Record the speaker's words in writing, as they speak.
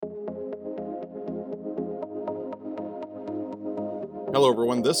Hello,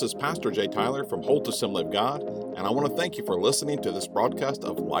 everyone. This is Pastor Jay Tyler from Holt Assembly of God, and I want to thank you for listening to this broadcast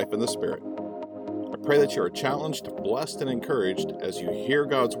of Life in the Spirit. I pray that you are challenged, blessed, and encouraged as you hear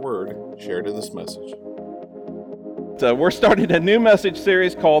God's Word shared in this message. We're starting a new message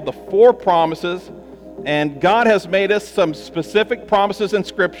series called The Four Promises, and God has made us some specific promises in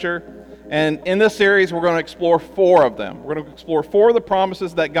Scripture, and in this series we're going to explore four of them. We're going to explore four of the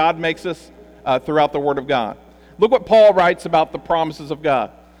promises that God makes us throughout the Word of God. Look what Paul writes about the promises of God.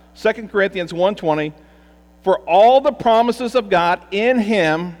 2 Corinthians 1:20, for all the promises of God in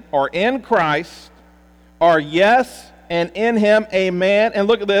Him, or in Christ, are yes, and in Him amen, and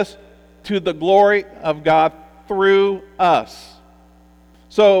look at this, to the glory of God through us.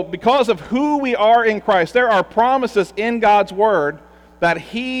 So because of who we are in Christ, there are promises in God's Word that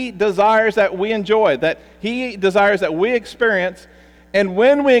He desires that we enjoy, that He desires that we experience. And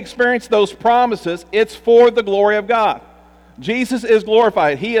when we experience those promises, it's for the glory of God. Jesus is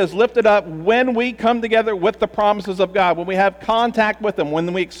glorified. He is lifted up when we come together with the promises of God, when we have contact with them,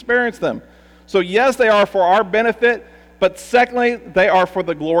 when we experience them. So yes, they are for our benefit, but secondly, they are for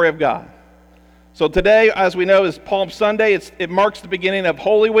the glory of God. So today, as we know, is Palm Sunday. It marks the beginning of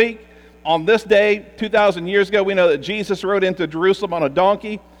Holy Week. On this day, 2,000 years ago, we know that Jesus rode into Jerusalem on a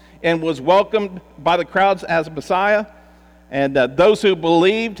donkey and was welcomed by the crowds as Messiah. And those who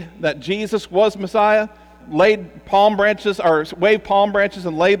believed that Jesus was Messiah waved palm branches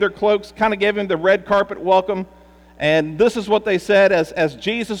and laid their cloaks, kind of gave him the red carpet welcome. And this is what they said as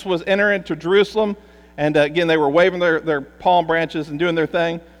Jesus was entering into Jerusalem. And again, they were waving their palm branches and doing their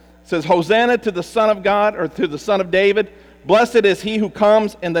thing. It says, Hosanna to the Son of God, or to the Son of David. Blessed is he who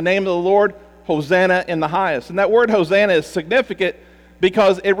comes in the name of the Lord. Hosanna in the highest. And that word Hosanna is significant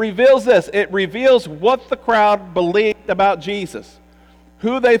because it reveals this. It reveals what the crowd believed about Jesus,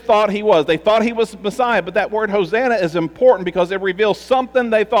 who they thought he was. They thought he was Messiah, but that word Hosanna is important because it reveals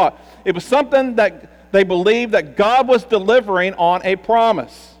something they thought. It was something that they believed that God was delivering on a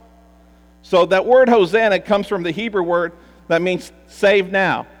promise. So that word Hosanna comes from the Hebrew word that means save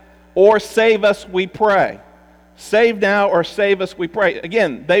now, or save us, we pray. Save now or save us, we pray.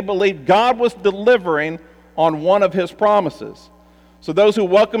 Again, they believed God was delivering on one of his promises. So those who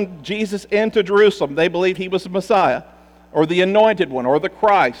welcomed Jesus into Jerusalem, they believed he was the Messiah, or the anointed one, or the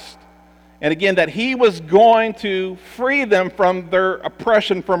Christ. And again, that he was going to free them from their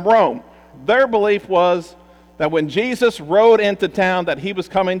oppression from Rome. Their belief was that when Jesus rode into town, that he was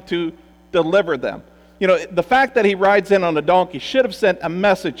coming to deliver them. You know, the fact that he rides in on a donkey should have sent a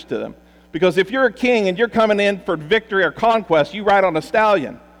message to them. Because if you're a king and you're coming in for victory or conquest, you ride on a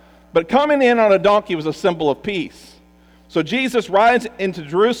stallion. But coming in on a donkey was a symbol of peace. So Jesus rides into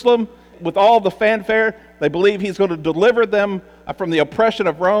Jerusalem with all the fanfare. They believe he's going to deliver them from the oppression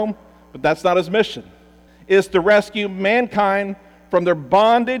of Rome, but that's not his mission. It's to rescue mankind from their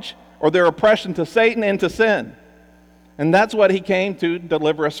bondage or their oppression to Satan and to sin. And that's what he came to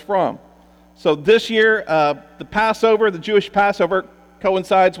deliver us from. So this year, the Passover, the Jewish Passover,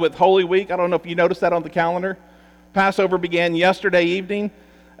 coincides with Holy Week. I don't know if you noticed that on the calendar. Passover began yesterday evening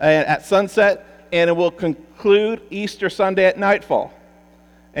at sunset, and it will conclude Easter Sunday at nightfall.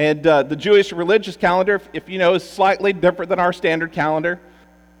 And the Jewish religious calendar, if you know, is slightly different than our standard calendar.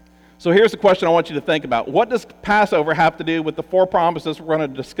 So here's the question I want you to think about. What does Passover have to do with the four promises we're going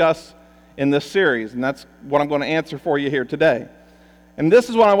to discuss in this series? And that's what I'm going to answer for you here today. And this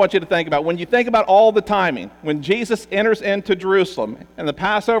is what I want you to think about. When you think about all the timing, when Jesus enters into Jerusalem, and the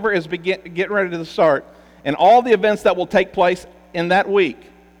Passover is getting ready to start, and all the events that will take place in that week,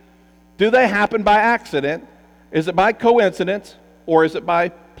 do they happen by accident? Is it by coincidence? Or is it by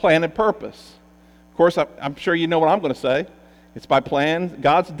plan and purpose? Of course, I'm sure you know what I'm going to say. It's by plan,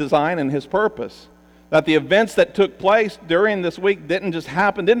 God's design, and his purpose. That the events that took place during this week didn't just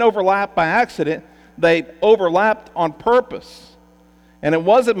happen, didn't overlap by accident. They overlapped on purpose. And it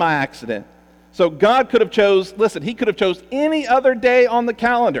wasn't by accident. So God could have he could have chose any other day on the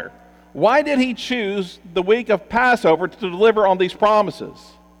calendar. Why did he choose the week of Passover to deliver on these promises?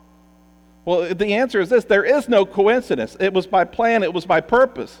 Well, the answer is this. There is no coincidence. It was by plan. It was by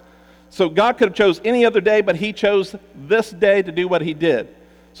purpose. So God could have chose any other day, but he chose this day to do what he did.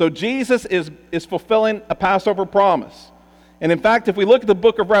 So Jesus is fulfilling a Passover promise. And in fact, if we look at the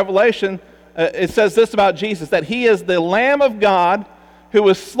book of Revelation, it says this about Jesus, that he is the Lamb of God who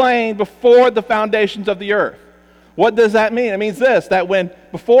was slain before the foundations of the earth. What does that mean? It means this, that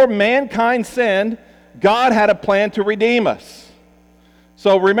before mankind sinned, God had a plan to redeem us.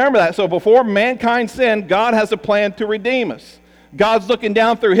 So remember that. So before mankind sinned, God has a plan to redeem us. God's looking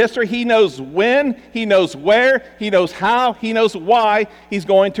down through history. He knows when, he knows where, he knows how, he knows why he's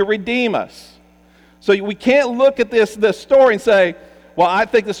going to redeem us. So we can't look at this story and say, well, I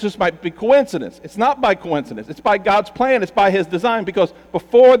think this just might be coincidence. It's not by coincidence. It's by God's plan. It's by his design, because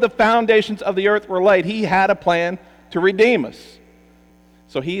before the foundations of the earth were laid, he had a plan to redeem us.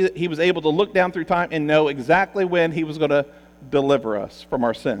 So he was able to look down through time and know exactly when he was going to deliver us from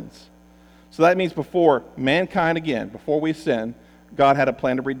our sins. So that means before mankind again, before we sin, God had a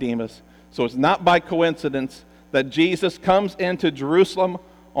plan to redeem us. So it's not by coincidence that Jesus comes into Jerusalem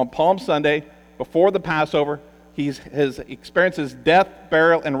on Palm Sunday before the Passover. He experiences death,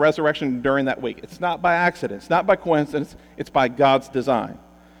 burial, and resurrection during that week. It's not by accident. It's not by coincidence. It's by God's design.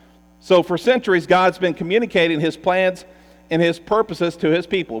 So for centuries, God's been communicating his plans and his purposes to his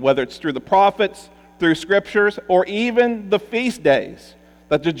people, whether it's through the prophets, through scriptures, or even the feast days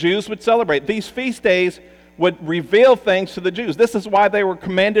that the Jews would celebrate. These feast days would reveal things to the Jews. This is why they were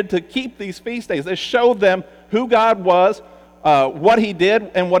commanded to keep these feast days. They showed them who God was, what he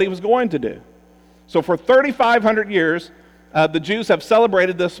did, and what he was going to do. So for 3,500 years, the Jews have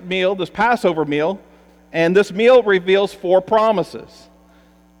celebrated this meal, this Passover meal, and this meal reveals 4 promises.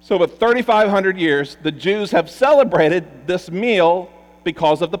 So for 3,500 years, the Jews have celebrated this meal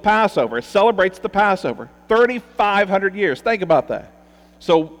because of the Passover. It celebrates the Passover. 3,500 years. Think about that.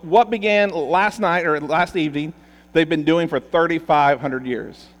 So what began last night or last evening, they've been doing for 3,500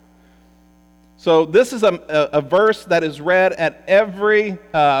 years. So this is a verse that is read at every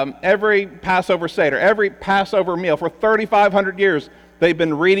Passover Seder, every Passover meal. For 3,500 years, they've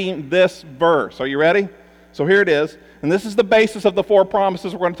been reading this verse. Are you ready? So here it is. And this is the basis of the 4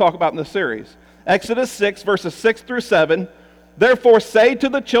 promises we're going to talk about in this series. Exodus 6, verses 6 through 7. Therefore say to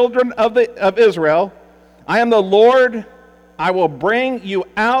the children of Israel, I am the Lord. I will bring you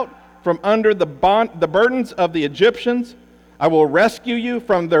out from under the burdens of the Egyptians. I will rescue you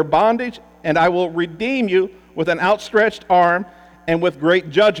from their bondage, and I will redeem you with an outstretched arm and with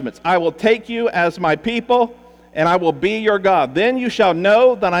great judgments. I will take you as my people, and I will be your God. Then you shall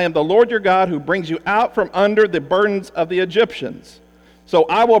know that I am the Lord your God, who brings you out from under the burdens of the Egyptians. So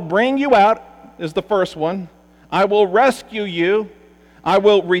I will bring you out, is the first one. I will rescue you. I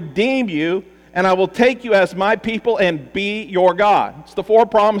will redeem you, and I will take you as my people and be your God. It's the 4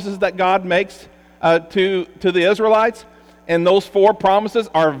 promises that God makes to the Israelites, and those 4 promises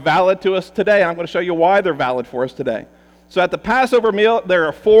are valid to us today. I'm going to show you why they're valid for us today. So at the Passover meal, there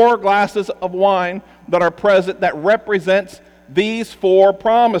are 4 glasses of wine that are present that represents these 4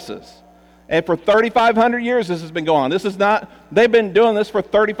 promises. And for 3,500 years, this has been going on. They've been doing this for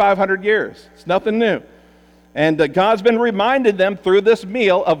 3,500 years. It's nothing new. And God's been reminding them through this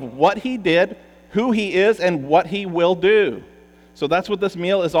meal of what he did, who he is, and what he will do. So that's what this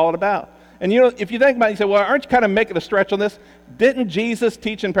meal is all about. And you know, if you think about it, you say, well, aren't you kind of making a stretch on this? Didn't Jesus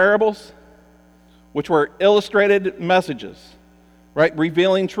teach in parables, which were illustrated messages, right?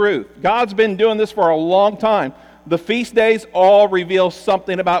 Revealing truth. God's been doing this for a long time. The feast days all reveal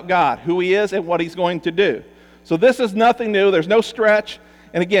something about God, who he is and what he's going to do. So this is nothing new. There's no stretch.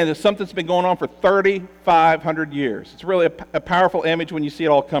 And again, it's something that's been going on for 3,500 years. It's really a powerful image when you see it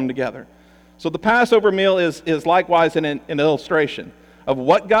all come together. So the Passover meal is likewise an illustration of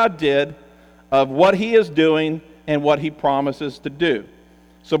what God did, of what he is doing, and what he promises to do.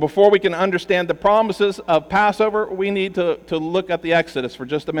 So before we can understand the promises of Passover, we need to look at the Exodus for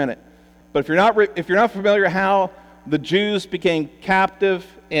just a minute. But if you're not familiar how the Jews became captive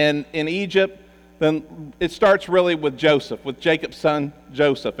in Egypt, then it starts really with Joseph, with Jacob's son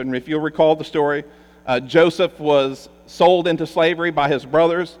Joseph. And if you'll recall the story, Joseph was sold into slavery by his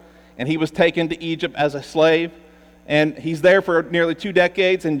brothers, and he was taken to Egypt as a slave. And he's there for nearly 2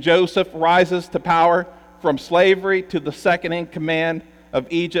 decades, and Joseph rises to power from slavery to the second in command of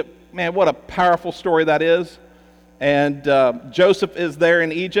Egypt. Man, what a powerful story that is. And Joseph is there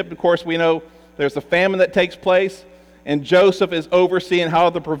in Egypt. Of course, we know there's a famine that takes place, and Joseph is overseeing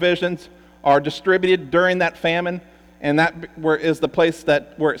how the provisions are distributed during that famine. And that is the place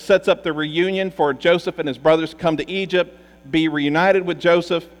where it sets up the reunion for Joseph and his brothers to come to Egypt, be reunited with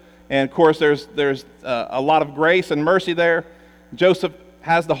Joseph. And of course, there's a lot of grace and mercy there. Joseph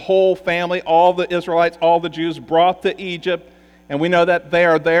has the whole family, all the Israelites, all the Jews brought to Egypt. And we know that they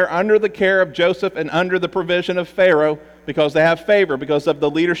are there under the care of Joseph and under the provision of Pharaoh because they have favor, because of the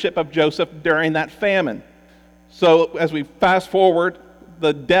leadership of Joseph during that famine. So as we fast forward,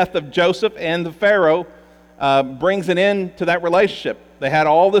 the death of Joseph and the Pharaoh brings an end to that relationship. They had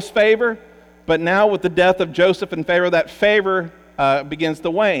all this favor, but now with the death of Joseph and Pharaoh, that favor begins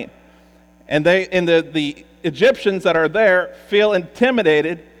to wane. And the Egyptians that are there feel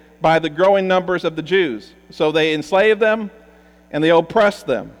intimidated by the growing numbers of the Jews. So they enslave them and they oppress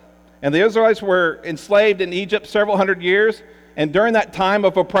them. And the Israelites were enslaved in Egypt several hundred years, And during that time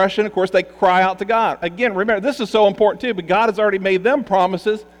of oppression, of course, they cry out to God. Again, remember, this is so important too, but God has already made them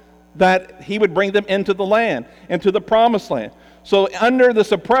promises that he would bring them into the land, into the promised land. So under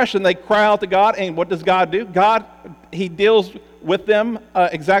this oppression, they cry out to God, and what does God do? God, he deals with them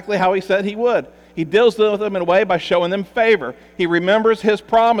exactly how he said he would. He deals with them in a way by showing them favor. He remembers his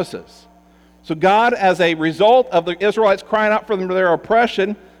promises. So God, as a result of the Israelites crying out for them, their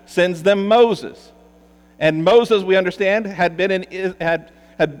oppression, sends them Moses. And Moses, we understand, had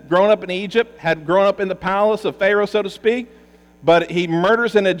grown up in Egypt, had grown up in the palace of Pharaoh, so to speak, but he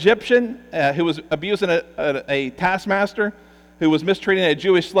murders an Egyptian who was abusing a taskmaster, who was mistreating a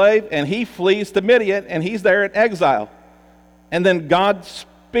Jewish slave, and he flees to Midian, and he's there in exile. And then God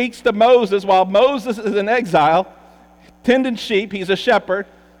speaks to Moses while Moses is in exile, tending sheep. He's a shepherd.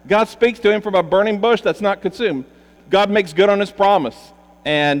 God speaks to him from a burning bush that's not consumed. God makes good on his promise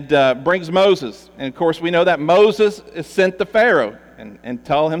and brings Moses. And of course, we know that Moses is sent to Pharaoh and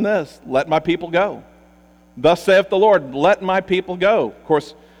tell him this: let my people go. Thus saith the Lord, let my people go. Of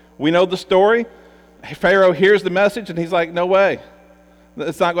course, we know the story. Pharaoh hears the message and he's like, no way,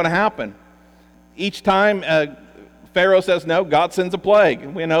 it's not going to happen. Each time Pharaoh says no, God sends a plague.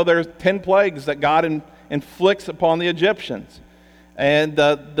 We know there's 10 plagues that God inflicts upon the Egyptians. And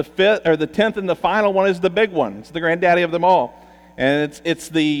the 10th and the final one is the big one. It's the granddaddy of them all. And it's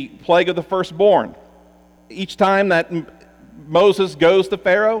the plague of the firstborn. Each time that Moses goes to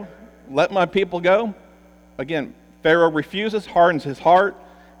Pharaoh, let my people go, again, Pharaoh refuses, hardens his heart,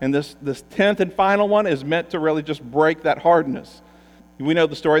 and this 10th and final one is meant to really just break that hardness. We know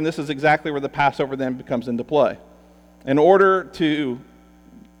the story, and this is exactly where the Passover then comes into play. In order to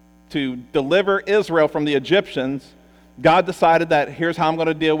deliver Israel from the Egyptians, God decided that here's how I'm going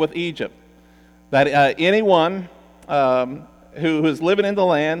to deal with Egypt. That anyone who is living in the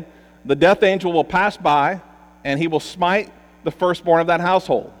land, the death angel will pass by, and he will smite the firstborn of that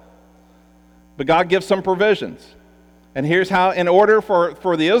household. But God gives some provisions. And here's how, in order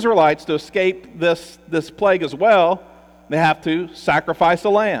for the Israelites to escape this plague as well, they have to sacrifice a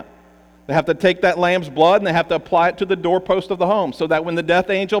lamb. They have to take that lamb's blood and they have to apply it to the doorpost of the home so that when the death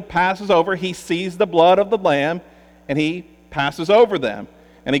angel passes over, he sees the blood of the lamb and he passes over them.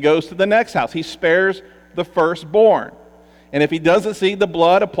 And he goes to the next house. He spares the firstborn. And if he doesn't see the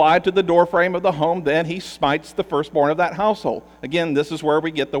blood applied to the doorframe of the home, then he smites the firstborn of that household. Again, this is where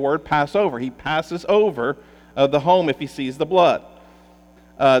we get the word Passover. He passes over the home if he sees the blood.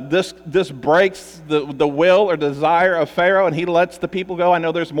 This breaks the will or desire of Pharaoh, and he lets the people go. I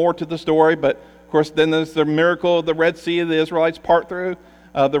know there's more to the story, but of course then there's the miracle of the Red Sea. The Israelites part through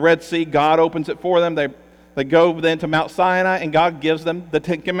the Red Sea. God opens it for them. They go then to Mount Sinai, and God gives them the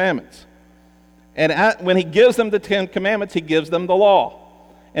 10 Commandments. And when he gives them the 10 Commandments, he gives them the law.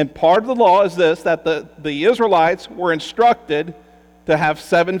 And part of the law is this, that the Israelites were instructed to have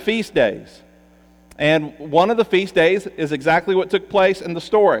 7 feast days. And one of the feast days is exactly what took place in the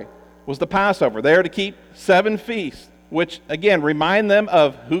story, was the Passover. They are to keep 7 feasts, which, again, remind them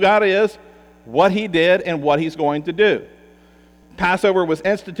of who God is, what he did, and what he's going to do. Passover was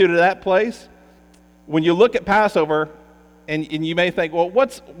instituted at that place. When you look at Passover, and you may think, well,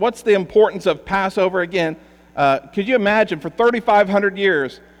 what's the importance of Passover again? Could you imagine for 3,500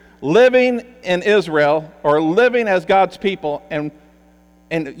 years living in Israel or living as God's people, and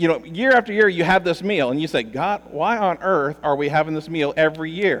year after year you have this meal, and you say, God, why on earth are we having this meal every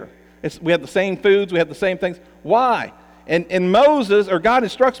year? We have the same foods, we have the same things. Why? And Moses, or God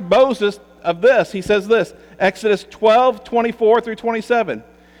instructs Moses of this. He says this, Exodus 12:24 through 27.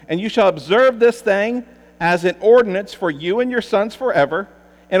 And you shall observe this thing as an ordinance for you and your sons forever,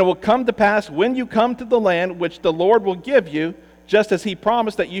 and it will come to pass when you come to the land which the Lord will give you, just as he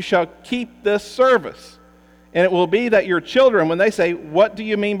promised, that you shall keep this service. And it will be that your children, when they say, what do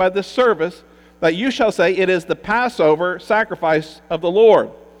you mean by this service? That you shall say, it is the Passover sacrifice of the Lord,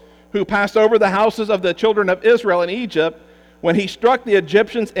 who passed over the houses of the children of Israel in Egypt, when he struck the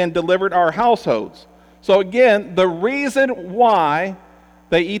Egyptians and delivered our households. So again, the reason why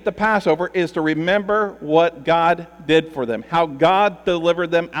they eat the Passover is to remember what God did for them, how God delivered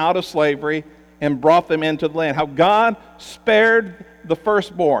them out of slavery and brought them into the land, how God spared the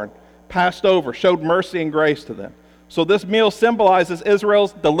firstborn, passed over, showed mercy and grace to them. So this meal symbolizes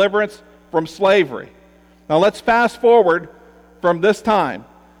Israel's deliverance from slavery. Now let's fast forward from this time.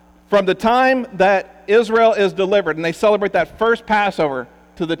 From the time that Israel is delivered and they celebrate that first Passover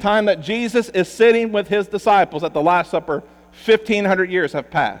to the time that Jesus is sitting with his disciples at the Last Supper, 1,500 years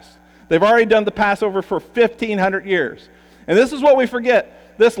have passed. They've already done the Passover for 1,500 years. And this is what we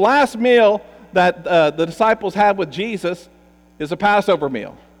forget. This last meal that the disciples had with Jesus is a Passover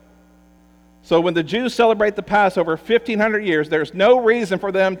meal. So when the Jews celebrate the Passover 1,500 years, there's no reason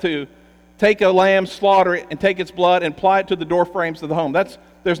for them to take a lamb, slaughter it, and take its blood and apply it to the door frames of the home.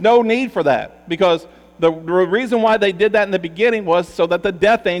 There's no need for that, because the reason why they did that in the beginning was so that the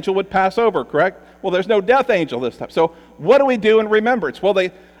death angel would pass over, correct? Well, there's no death angel this time. So what do we do in remembrance? Well,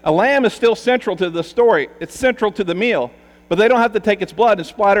 a lamb is still central to the story. It's central to the meal. But they don't have to take its blood and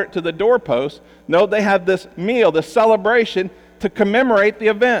splatter it to the doorpost. No, they have this meal, this celebration to commemorate the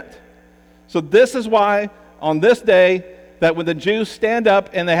event. So this is why on this day that when the Jews stand up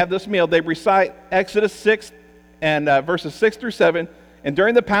and they have this meal, they recite Exodus 6 and verses 6 through 7. And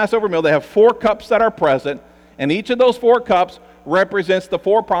during the Passover meal, they have 4 cups that are present. And each of those 4 cups represents the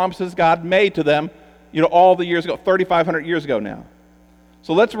 4 promises God made to them, all the years ago, 3,500 years ago now.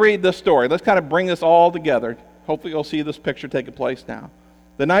 So let's read this story. Let's kind of bring this all together. Hopefully you'll see this picture taking place now.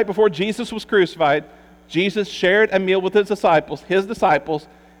 The night before Jesus was crucified, Jesus shared a meal with his disciples,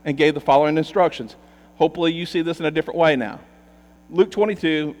 and gave the following instructions. Hopefully you see this in a different way now. Luke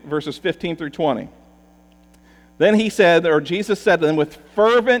 22, verses 15 through 20. Then Jesus said to them, with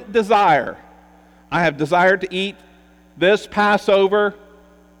fervent desire, I have desired to eat this Passover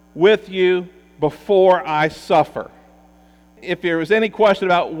with you before I suffer. If there was any question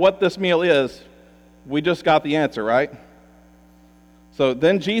about what this meal is, we just got the answer, right? So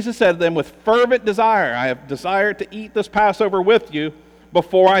then Jesus said to them, with fervent desire, I have desired to eat this Passover with you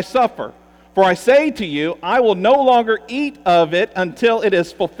before I suffer. For I say to you, I will no longer eat of it until it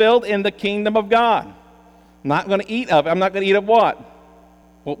is fulfilled in the kingdom of God. I'm not going to eat of it. I'm not going to eat of what?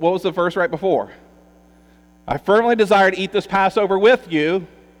 What was the verse right before? I fervently desire to eat this Passover with you.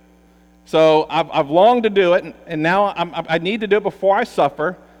 So I've longed to do it, and now I need to do it before I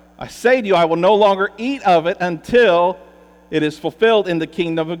suffer. I say to you, I will no longer eat of it until it is fulfilled in the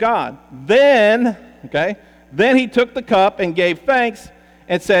kingdom of God. Then he took the cup and gave thanks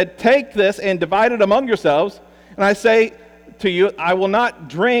and said, take this and divide it among yourselves. And I say to you, I will not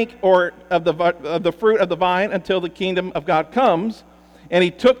drink of the fruit of the vine until the kingdom of God comes. And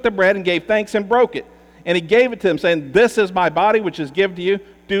he took the bread and gave thanks and broke it. And he gave it to them, saying, this is my body which is given to you.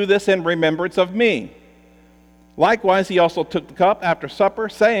 Do this in remembrance of me. Likewise, he also took the cup after supper,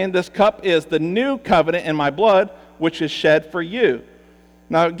 saying, this cup is the new covenant in my blood, which is shed for you.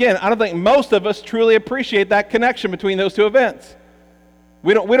 Now, again, I don't think most of us truly appreciate that connection between those two events.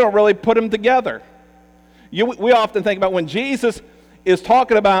 We don't really put them together. We often think about when Jesus is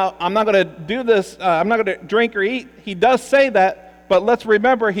talking about, I'm not going to do this, I'm not going to drink or eat. He does say that, but let's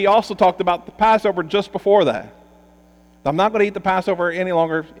remember he also talked about the Passover just before that. I'm not going to eat the Passover any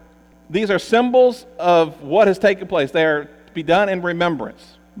longer. These are symbols of what has taken place. They are to be done in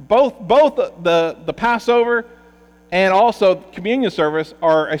remembrance. Both the Passover and also communion service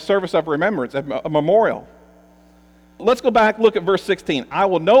are a service of remembrance, a memorial. Let's go back, look at verse 16. I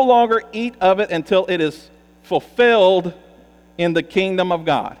will no longer eat of it until it is fulfilled in the kingdom of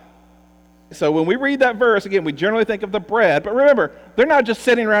God. So when we read that verse, again, we generally think of the bread. But remember, they're not just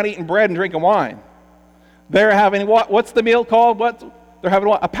sitting around eating bread and drinking wine. They're having what's the meal called? They're having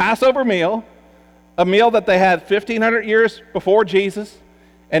what? A Passover meal. A meal that they had 1,500 years before Jesus,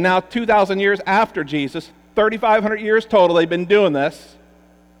 and now 2,000 years after Jesus. 3,500 years total they've been doing this.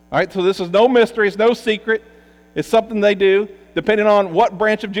 All right, so this is no mystery. It's no secret. It's something they do. Depending on what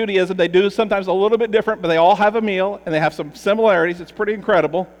branch of Judaism they do, sometimes a little bit different, but they all have a meal, and they have some similarities. It's pretty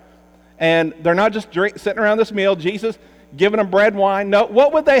incredible. And they're not just sitting around this meal, Jesus giving them bread and wine. No,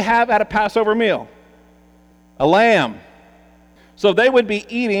 what would they have at a Passover meal? A lamb. So they would be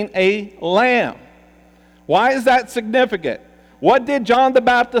eating a lamb. Why is that significant? What did John the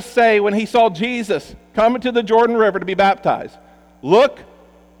Baptist say when he saw Jesus coming to the Jordan River to be baptized? Look,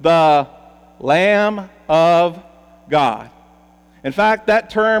 the Lamb of God. In fact, that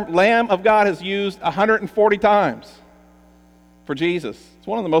term, Lamb of God, is used 140 times for Jesus. It's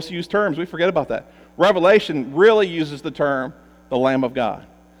one of the most used terms. We forget about that. Revelation really uses the term, the Lamb of God.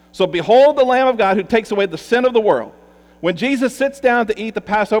 So behold the Lamb of God who takes away the sin of the world. When Jesus sits down to eat the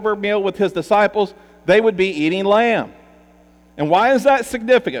Passover meal with his disciples, they would be eating lamb. And why is that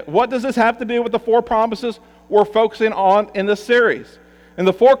significant? What does this have to do with the 4 promises we're focusing on in this series? And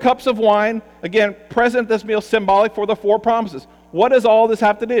the 4 cups of wine, again, present this meal symbolic for the 4 promises. What does all this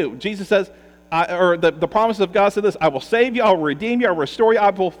have to do? Jesus says, the promises of God said this, I will save you, I will redeem you, I will restore you,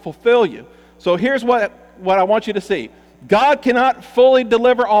 I will fulfill you. So here's what I want you to see. God cannot fully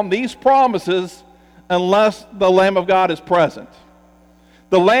deliver on these promises unless the Lamb of God is present.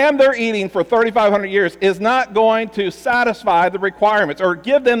 The lamb they're eating for 3,500 years is not going to satisfy the requirements or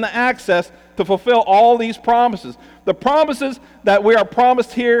give them the access to fulfill all these promises. The promises that we are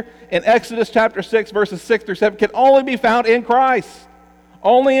promised here in Exodus chapter 6, verses 6 through 7 can only be found in Christ,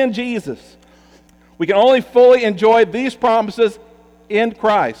 only in Jesus. We can only fully enjoy these promises in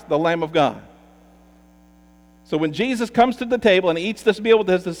Christ, the Lamb of God. So when Jesus comes to the table and eats this meal with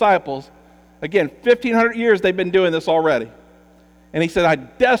his disciples, again, 1,500 years they've been doing this already. And he said, I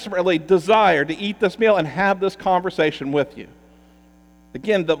desperately desire to eat this meal and have this conversation with you.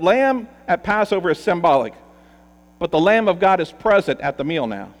 Again, the lamb at Passover is symbolic, but the Lamb of God is present at the meal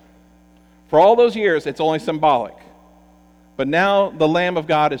now. For all those years, it's only symbolic. But now the Lamb of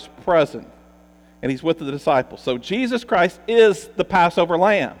God is present, and he's with the disciples. So Jesus Christ is the Passover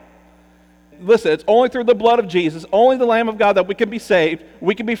lamb. Listen, it's only through the blood of Jesus, only the Lamb of God, that we can be saved,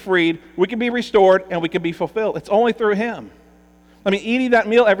 we can be freed, we can be restored, and we can be fulfilled. It's only through him. I mean, eating that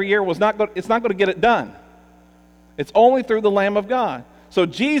meal every year it's not going to get it done. It's only through the Lamb of God. So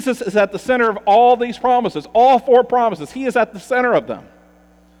Jesus is at the center of all these promises, all 4 promises. He is at the center of them.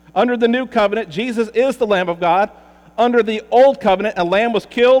 Under the new covenant, Jesus is the Lamb of God. Under the old covenant, a lamb was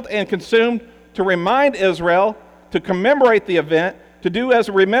killed and consumed to remind Israel, to commemorate the event, to do as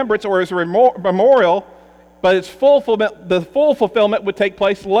a remembrance or as a memorial, but the full fulfillment would take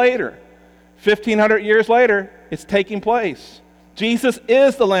place later. 1,500 years later, it's taking place. Jesus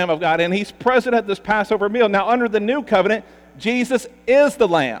is the Lamb of God, and he's present at this Passover meal. Now, under the new covenant, Jesus is the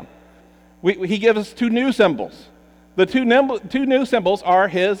Lamb. He gives us 2 new symbols. The two new symbols are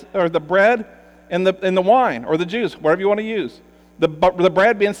the bread and the wine, or the juice, whatever you want to use. The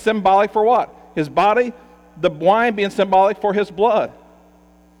bread being symbolic for what? His body. The wine being symbolic for his blood.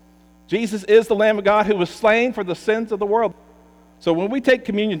 Jesus is the Lamb of God who was slain for the sins of the world. So when we take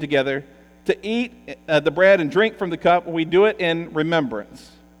communion together to eat the bread and drink from the cup, we do it in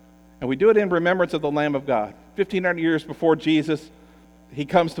remembrance. And we do it in remembrance of the Lamb of God. 1,500 years before Jesus, he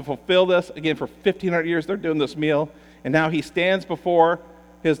comes to fulfill this. Again, for 1,500 years, they're doing this meal. And now he stands before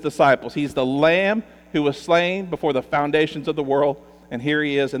his disciples. He's the Lamb who was slain before the foundations of the world. And here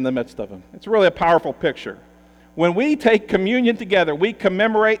he is in the midst of them. It's really a powerful picture. When we take communion together, we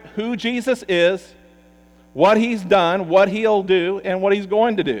commemorate who Jesus is, what he's done, what he'll do, and what he's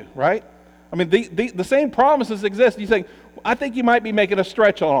going to do, right? I mean, the same promises exist. You think, I think you might be making a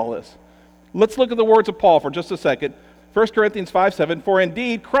stretch on all this. Let's look at the words of Paul for just a second. 1 Corinthians 5:7, for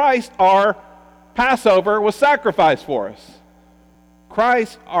indeed Christ, our Passover, was sacrificed for us.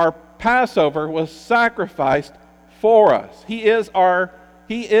 Christ, our Passover, was sacrificed for us. He is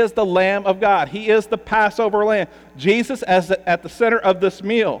the Lamb of God. He is the Passover lamb. Jesus at the center of this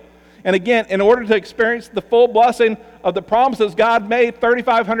meal. And again, in order to experience the full blessing of the promises God made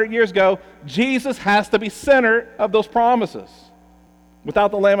 3,500 years ago, Jesus has to be center of those promises. Without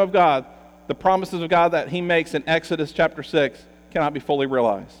the Lamb of God, the promises of God that he makes in Exodus chapter 6 cannot be fully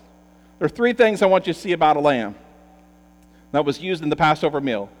realized. There are 3 things I want you to see about a lamb that was used in the Passover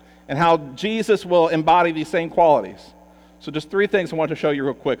meal and how Jesus will embody these same qualities. So just 3 things I want to show you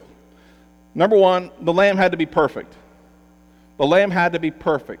real quick. Number 1, the lamb had to be perfect. The lamb had to be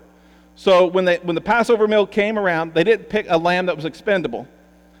perfect. So when the Passover meal came around, they didn't pick a lamb that was expendable.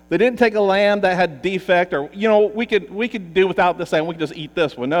 They didn't take a lamb that had defect or, we could do without this lamb. We could just eat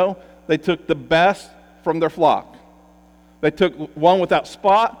this one. No, they took the best from their flock. They took one without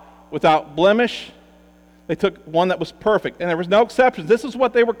spot, without blemish. They took one that was perfect, and there was no exceptions. This is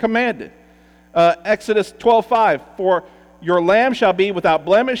what they were commanded. Exodus 12:5, for your lamb shall be without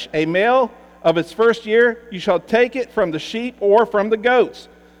blemish, a male of its first year. You shall take it from the sheep or from the goats.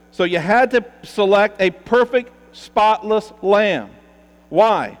 So you had to select a perfect, spotless lamb.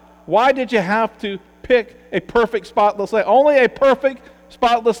 Why? Why did you have to pick a perfect, spotless lamb? Only a perfect,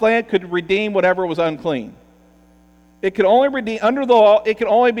 spotless lamb could redeem whatever was unclean. It could only redeem, under the law, it could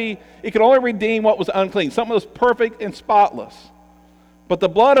only redeem what was unclean, something that was perfect and spotless. But the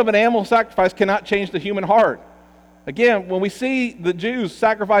blood of an animal sacrifice cannot change the human heart. Again, when we see the Jews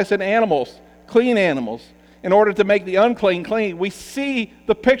sacrificing animals, clean animals, in order to make the unclean clean, we see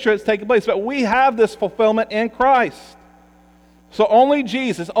the picture that's taking place. But we have this fulfillment in Christ. So only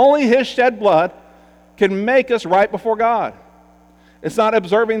Jesus, only his shed blood can make us right before God. It's not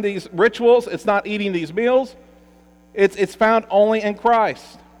observing these rituals. It's not eating these meals. It's found only in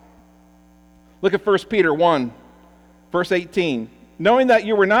Christ. Look at 1 Peter 1, verse 18. Knowing that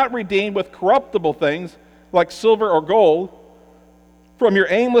you were not redeemed with corruptible things like silver or gold from your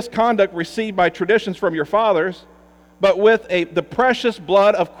aimless conduct received by traditions from your fathers, but with the precious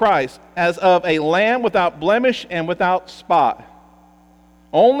blood of Christ, as of a lamb without blemish and without spot.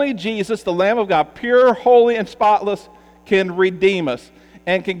 Only Jesus, the Lamb of God, pure, holy, and spotless, can redeem us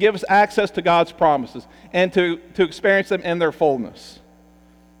and can give us access to God's promises and to experience them in their fullness.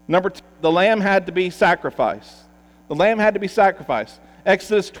 Number 2, the lamb had to be sacrificed. The lamb had to be sacrificed.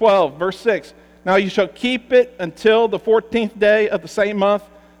 Exodus 12, verse 6. Now you shall keep it until the 14th day of the same month.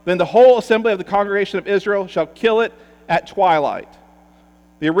 then the whole assembly of the congregation of Israel shall kill it at twilight.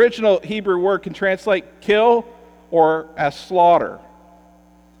 The original Hebrew word can translate kill or as slaughter.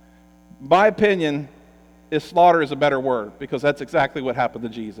 My opinion is slaughter is a better word, because that's exactly what happened to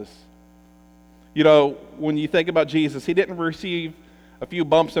Jesus. You know, when you think about Jesus, he didn't receive a few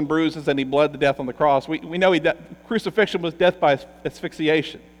bumps and bruises and he bled to death on the cross. We know crucifixion was death by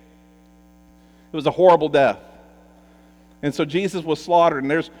asphyxiation. It was a horrible death. And so Jesus was slaughtered, and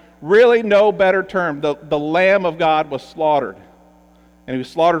there's really no better term. The Lamb of God was slaughtered, and he was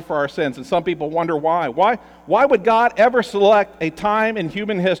slaughtered for our sins. And some people wonder why. Why would God ever select a time in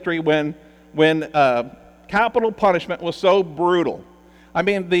human history when capital punishment was so brutal? I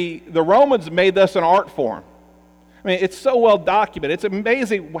mean, the Romans made this an art form. I mean, it's so well documented. It's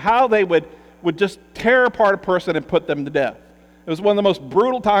amazing how they would just tear apart a person and put them to death. It was one of the most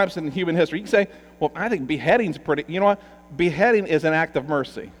brutal times in human history. You can say, well, I think beheading's pretty, you know what? Beheading is an act of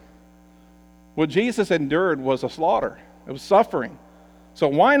mercy. What Jesus endured was a slaughter. It was suffering. So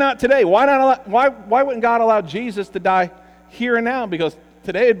why not today? Why wouldn't God allow Jesus to die here and now? Because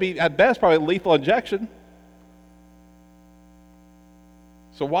today it'd be, at best, probably a lethal injection.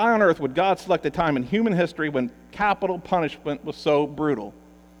 So why on earth would God select a time in human history when capital punishment was so brutal?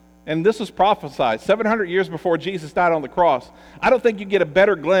 And this was prophesied 700 years before Jesus died on the cross. I don't think you get a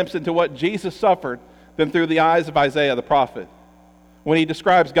better glimpse into what Jesus suffered than through the eyes of Isaiah the prophet, when he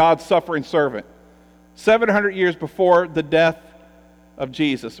describes God's suffering servant. 700 years before the death of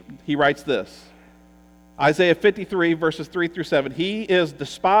Jesus, he writes this. Isaiah 53, verses 3 through 7. He is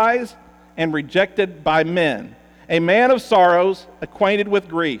despised and rejected by men, a man of sorrows, acquainted with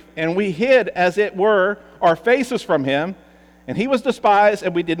grief. And we hid, as it were, our faces from him, and he was despised,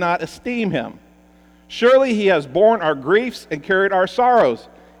 and we did not esteem him. Surely he has borne our griefs and carried our sorrows.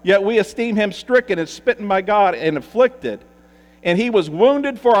 Yet we esteem him stricken and smitten by God and afflicted. And he was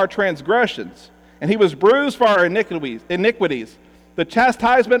wounded for our transgressions, and he was bruised for our iniquities. The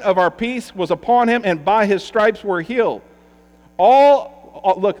chastisement of our peace was upon him, and by his stripes we're healed.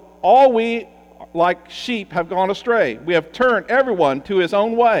 All we like sheep have gone astray. We have turned everyone to his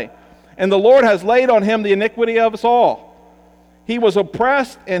own way, and the Lord has laid on him the iniquity of us all. He was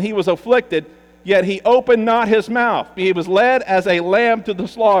oppressed and he was afflicted, yet he opened not his mouth. He was led as a lamb to the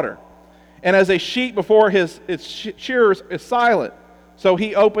slaughter, and as a sheep before its shearers is silent, so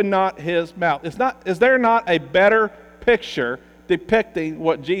he opened not his mouth. Is there not a better picture depicting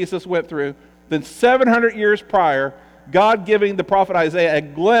what Jesus went through than 700 years prior, God giving the prophet Isaiah a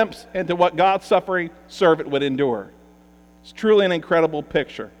glimpse into what God's suffering servant would endure? It's truly an incredible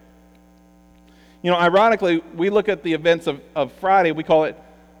picture. You know, ironically, we look at the events of Friday, we call it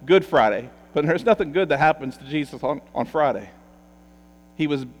Good Friday, but there's nothing good that happens to Jesus on Friday. He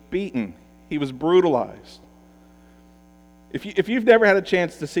was beaten. He was brutalized. If you've never had a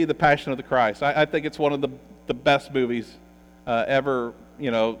chance to see The Passion of the Christ, I think it's one of the best movies ever,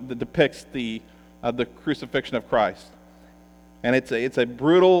 that depicts the crucifixion of Christ. And it's a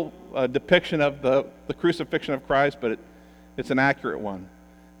brutal depiction of the crucifixion of Christ, but it's an accurate one.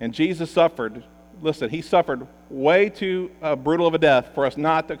 And Jesus suffered. Listen, he suffered way too brutal of a death for us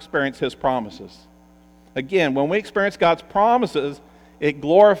not to experience his promises. Again, when we experience God's promises, it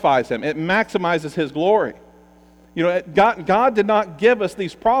glorifies him. It maximizes his glory. You know, God did not give us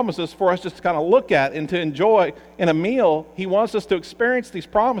these promises for us just to kind of look at and to enjoy in a meal. He wants us to experience these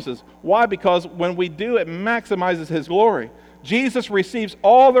promises. Why? Because when we do, it maximizes his glory. Jesus receives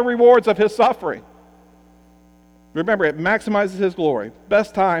all the rewards of his suffering. Remember, it maximizes his glory.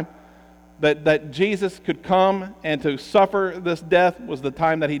 Best time that Jesus could come and to suffer this death was the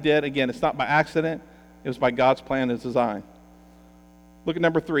time that he did. Again, it's not by accident. It was by God's plan and design. Look at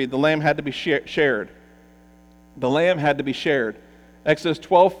number 3. The lamb had to be shared. The lamb had to be shared. Exodus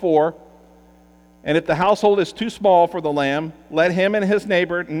 12:4. And if the household is too small for the lamb, let him and his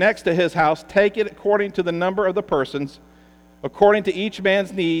neighbor next to his house take it according to the number of the persons. According to each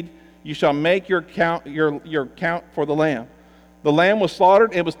man's need, you shall make your count for the lamb. The lamb was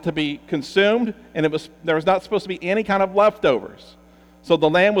slaughtered, it was to be consumed, and there was not supposed to be any kind of leftovers. So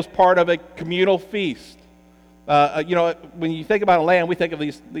the lamb was part of a communal feast. When you think about a lamb, we think of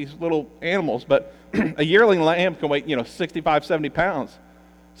these little animals, but a yearling lamb can weigh 65, 70 pounds.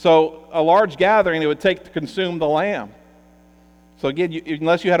 So a large gathering it would take to consume the lamb. So again,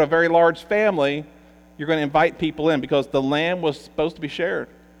 unless you had a very large family, you're going to invite people in because the lamb was supposed to be shared.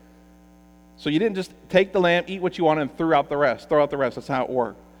 So you didn't just take the lamb, eat what you wanted, and throw out the rest. That's how it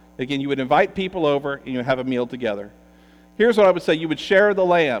worked. Again, you would invite people over and you would have a meal together. Here's what I would say. You would share the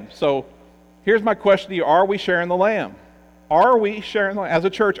lamb. So here's my question to you. Are we sharing the lamb? Are we sharing the lamb? As a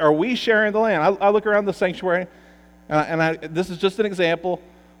church, are we sharing the lamb? I look around the sanctuary, and this is just an example,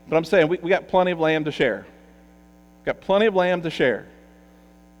 But I'm saying we got plenty of lamb to share. Got plenty of lamb to share.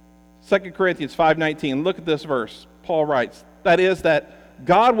 2 Corinthians 5:19, look at this verse. Paul writes, that is that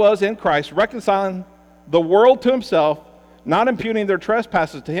God was in Christ reconciling the world to himself, not imputing their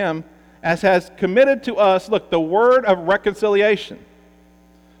trespasses to him, as has committed to us, look, the word of reconciliation.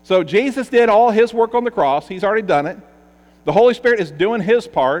 So Jesus did all his work on the cross. He's already done it. The Holy Spirit is doing his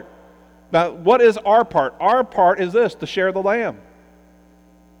part. Now, what is our part? Our part is this, to share the lamb.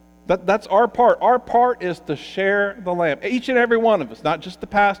 That's our part. Our part is to share the lamb. Each and every one of us, not just the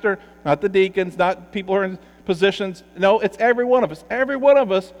pastor, not the deacons, not people who are in positions. No, it's every one of us. Every one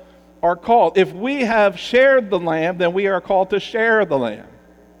of us are called. If we have shared the lamb, then we are called to share the lamb.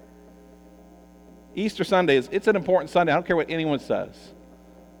 Easter Sunday, it's an important Sunday. I don't care what anyone says.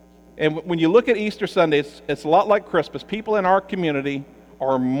 And when you look at Easter Sunday, it's a lot like Christmas. People in our community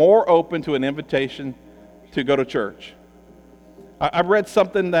are more open to an invitation to go to church. I read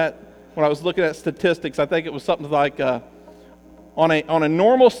something that when I was looking at statistics, I think it was something like on a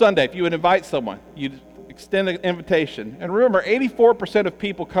normal Sunday, if you would invite someone, you'd extend an invitation. And remember, 84% of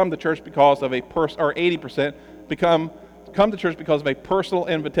people come to church because of a or 80% come to church because of a personal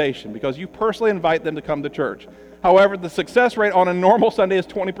invitation, because you personally invite them to come to church. However, the success rate on a normal Sunday is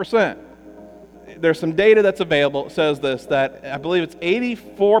 20%. There's some data that's available. It says this, that I believe it's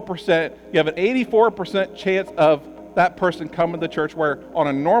 84%. You have an 84% chance of that person coming to church, where on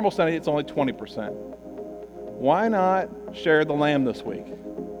a normal Sunday it's only 20%. Why not share the lamb this week?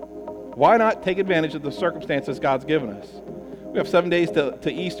 Why not take advantage of the circumstances God's given us? We have 7 days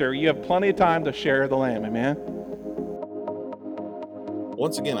to Easter. You have plenty of time to share the lamb, amen?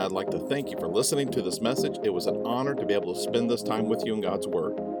 Once again, I'd like to thank you for listening to this message. It was an honor to be able to spend this time with you in God's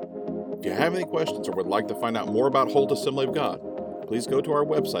Word. If you have any questions or would like to find out more about Holt Assembly of God, please go to our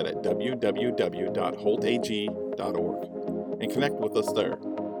website at www.holtag.org and connect with us there.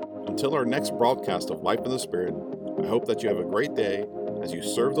 Until our next broadcast of Life in the Spirit, I hope that you have a great day as you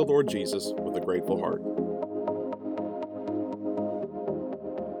serve the Lord Jesus with a grateful heart.